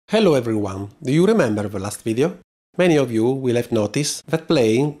Hello everyone, do you remember the last video? Many of you will have noticed that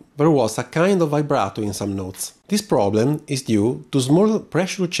playing there was a kind of vibrato in some notes. This problem is due to small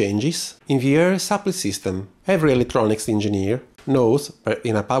pressure changes in the air supply system. Every electronics engineer knows that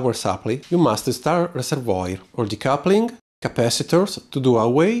in a power supply you must install reservoir or decoupling, capacitors to do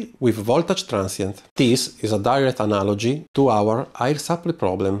away with voltage transient. This is a direct analogy to our air supply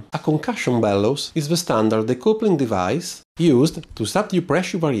problem. A concussion bellows is the standard decoupling device used to subdue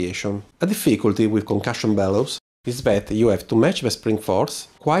pressure variation. A difficulty with concussion bellows is that you have to match the spring force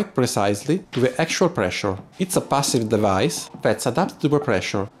quite precisely to the actual pressure. It's a passive device that adapts to the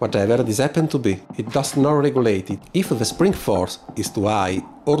pressure, whatever this happens to be. It does not regulate it. If the spring force is too high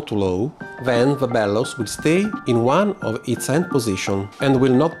or too low, then the bellows will stay in one of its end position and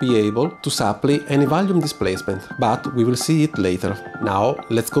will not be able to supply any volume displacement, but we will see it later. Now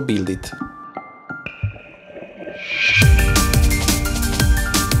let's go build it.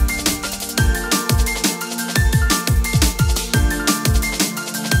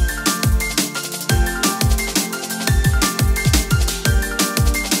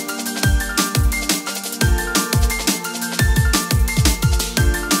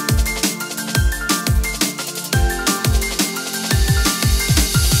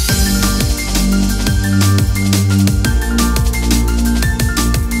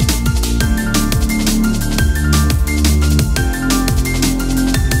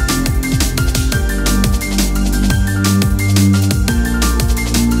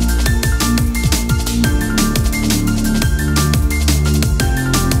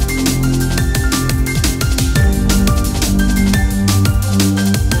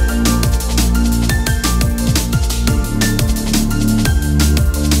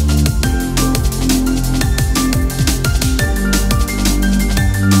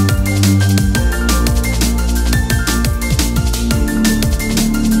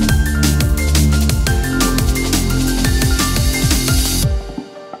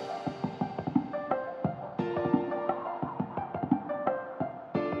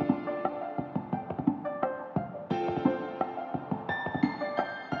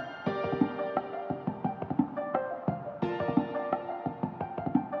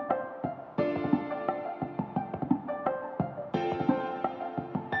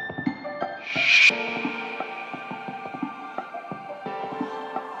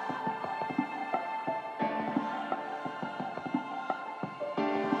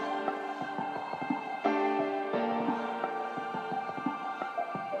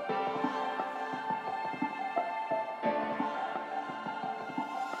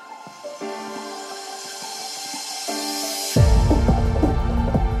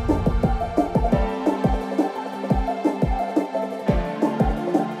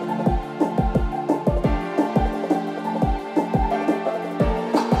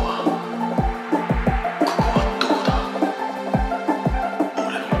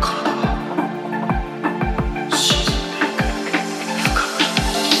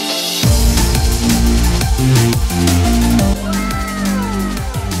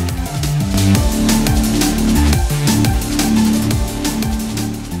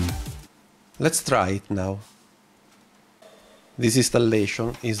 Let's try it now. This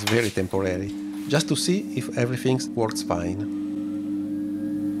installation is very temporary, just to see if everything works fine.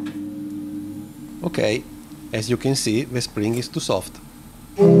 Okay, as you can see, the spring is too soft.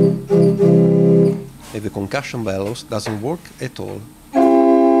 And the concussion bellows doesn't work at all.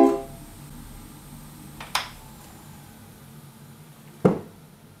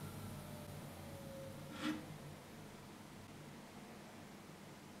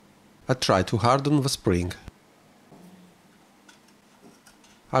 I try to harden the spring.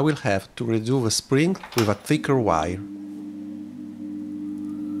 I will have to redo the spring with a thicker wire.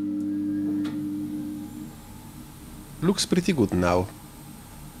 Looks pretty good now.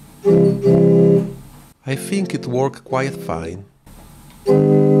 I think it worked quite fine.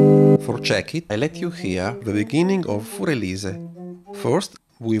 For check it, I let you hear the beginning of full release. First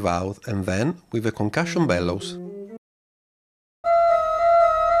without and then with the concussion bellows.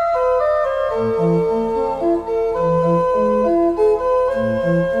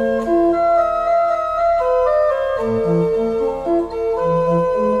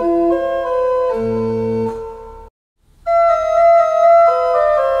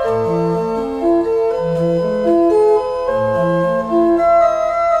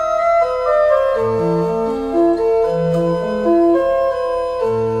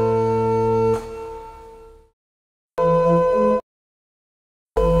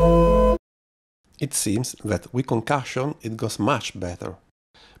 It seems that with concussion it goes much better,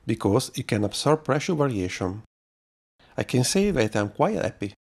 because it can absorb pressure variation. I can say that I'm quite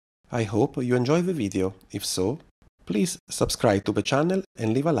happy. I hope you enjoyed the video. If so, please subscribe to the channel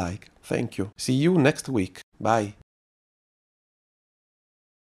and leave a like. Thank you. See you next week. Bye.